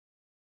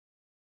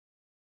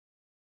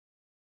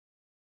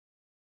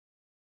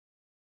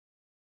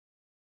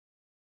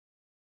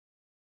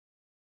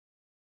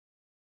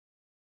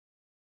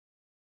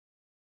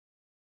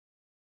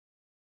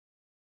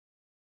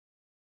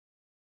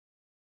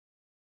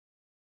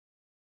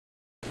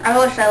I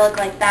wish I looked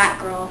like that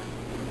girl.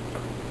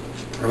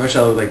 I wish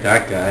I looked like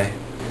that guy.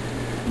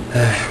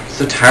 I'm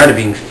so tired of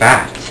being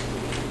fat.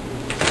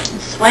 I'm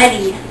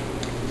sweaty.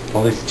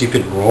 All these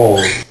stupid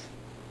rolls.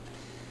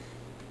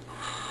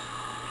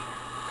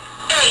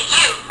 Hey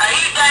you, are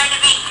you trying to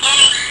be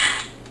skinny?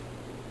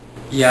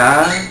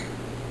 Yeah?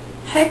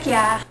 Heck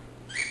yeah.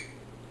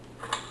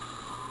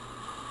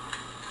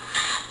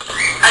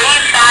 Are you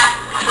fat,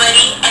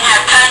 sweaty, and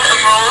have tons of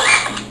rolls?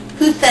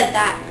 Who said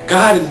that?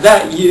 God, is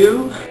that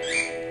you?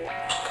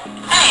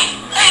 Hey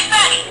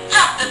fatty,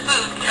 drop the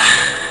food.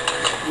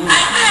 I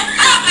said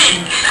drop it!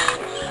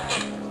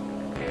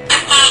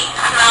 If eat,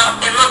 smell,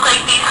 and look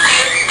like these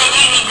two, then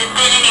you need the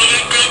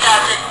Thininator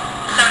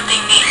 3000. Something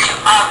these two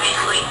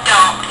obviously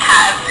don't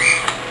have.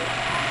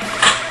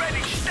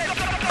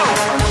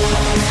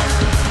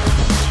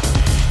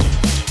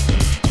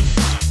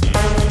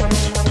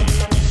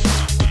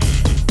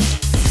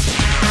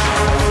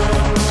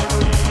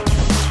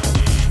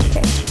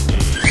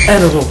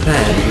 Edible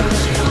pen.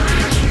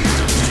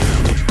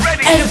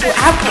 Edible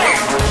apple.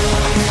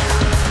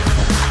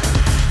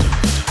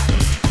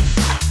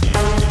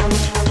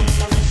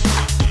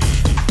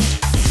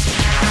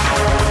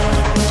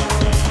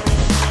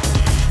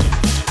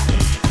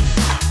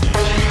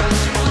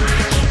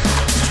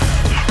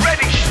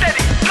 Ready,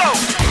 steady, go!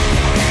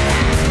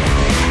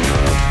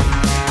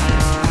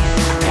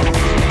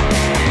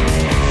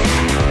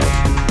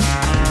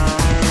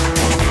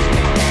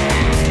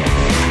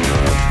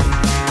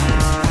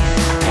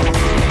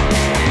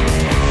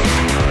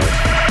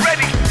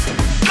 Ready,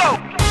 go!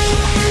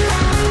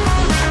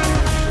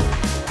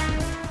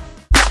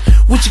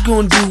 What you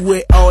gonna do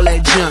with all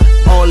that junk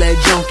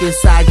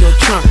inside your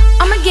trunk?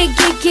 I'ma get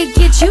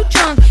you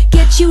drunk,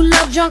 get you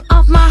love drunk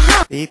off my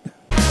hump. Beep.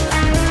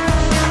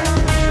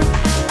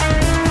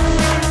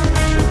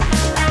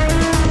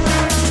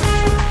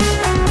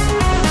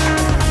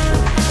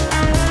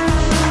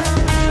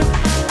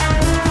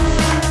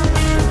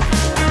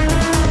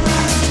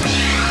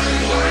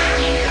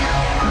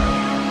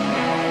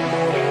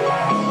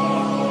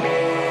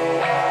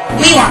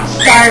 We want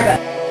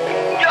Starbucks.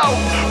 Yo,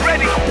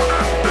 ready,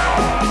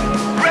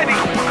 ready,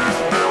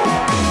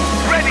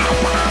 ready,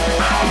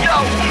 yo,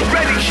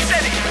 ready,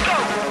 steady, go!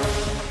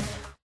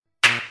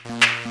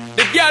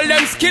 The girl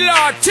them skill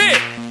arty.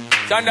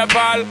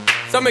 Thunderball.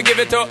 Some me give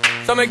it to,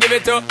 some me give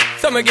it to,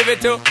 some me give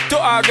it to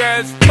our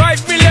girls.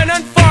 5 million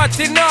and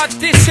 40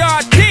 naughty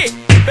shorty.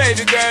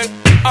 Baby girl,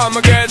 all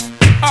my girls,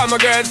 all my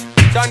girls.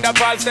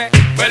 Thunderball say,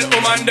 well,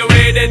 on the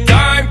way the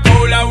time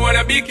cold, I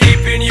wanna be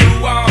keeping you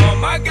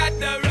warm. I got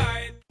the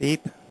right.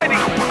 Beep. Ready,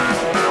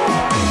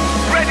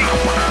 ready,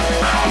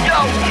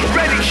 yo,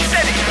 ready,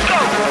 steady, go!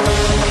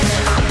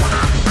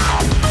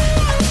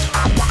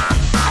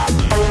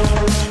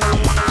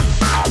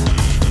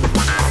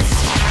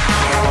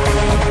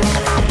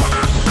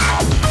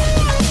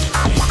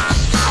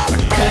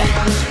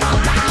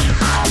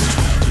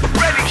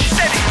 Ready,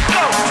 steady,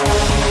 go!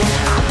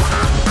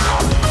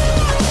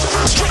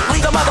 Strictly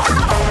the mother.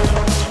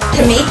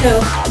 Tomato.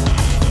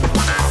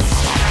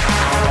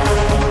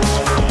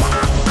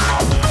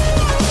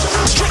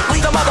 Strictly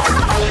the mother.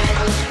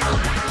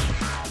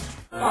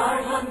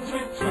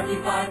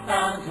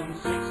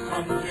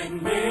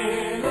 525,600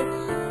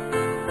 minutes.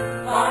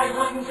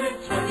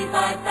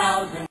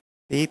 525,000.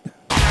 Beep.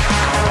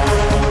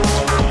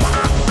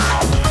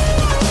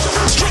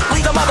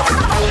 Strictly the mother.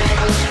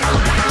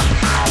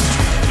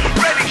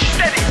 Ready,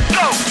 steady,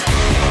 go!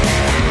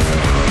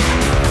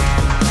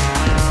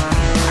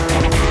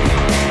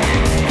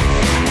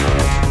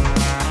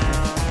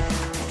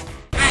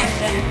 I'm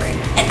Jennifer,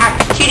 and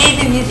after 2 days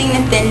of using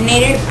the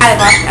Thininator, I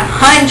lost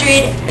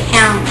 100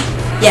 pounds.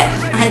 Yes,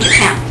 100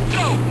 pounds.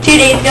 2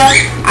 days ago,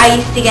 I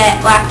used to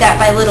get laughed at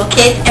by little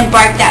kids and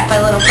barked at by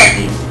little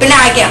puppies. But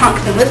now I get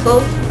honks and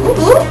whistles.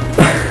 Woohoo!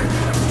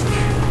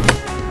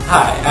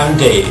 Hi, I'm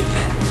Dave.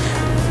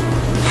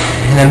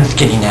 And I'm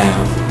skinny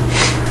now.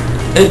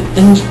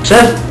 In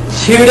just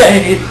 2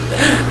 days.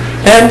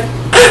 And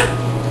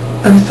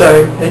I'm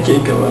sorry, I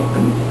can't go up.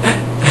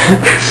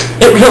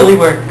 It really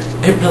works.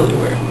 It really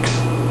works.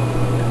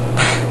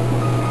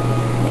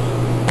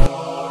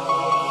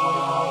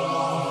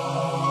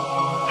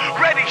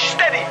 Ready,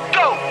 steady,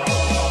 go!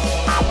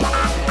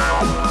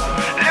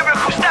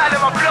 Lyrical style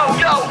in my flow,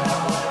 yo!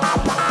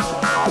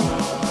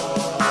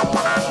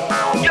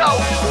 Yo,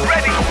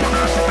 ready,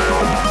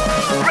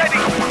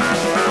 ready.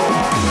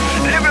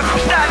 Lyrical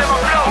style in my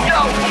flow, yo!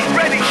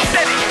 Ready,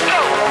 steady, go!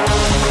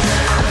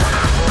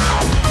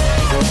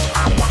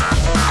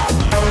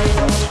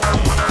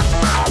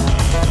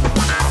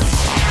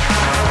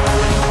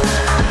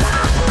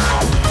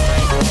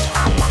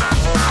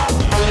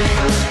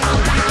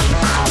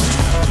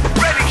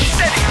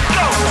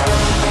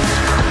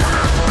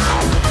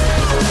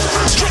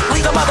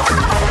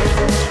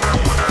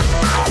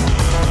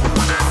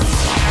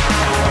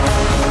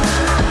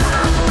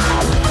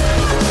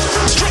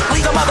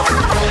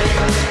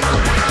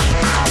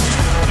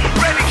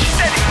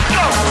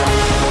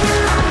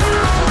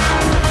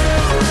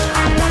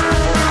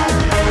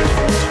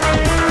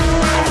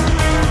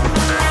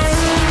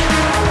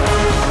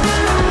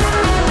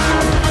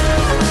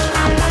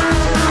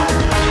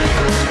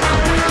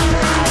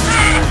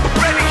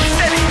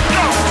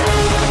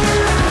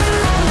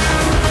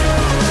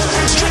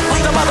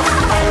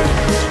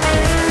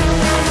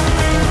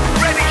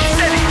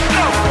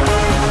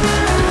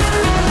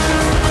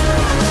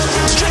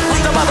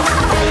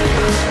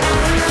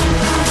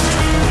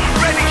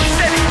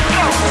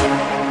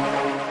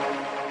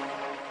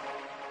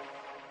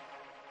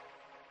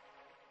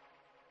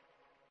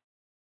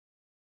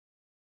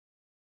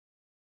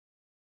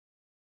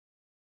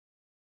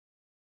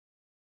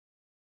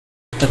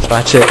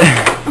 Watch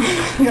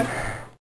it.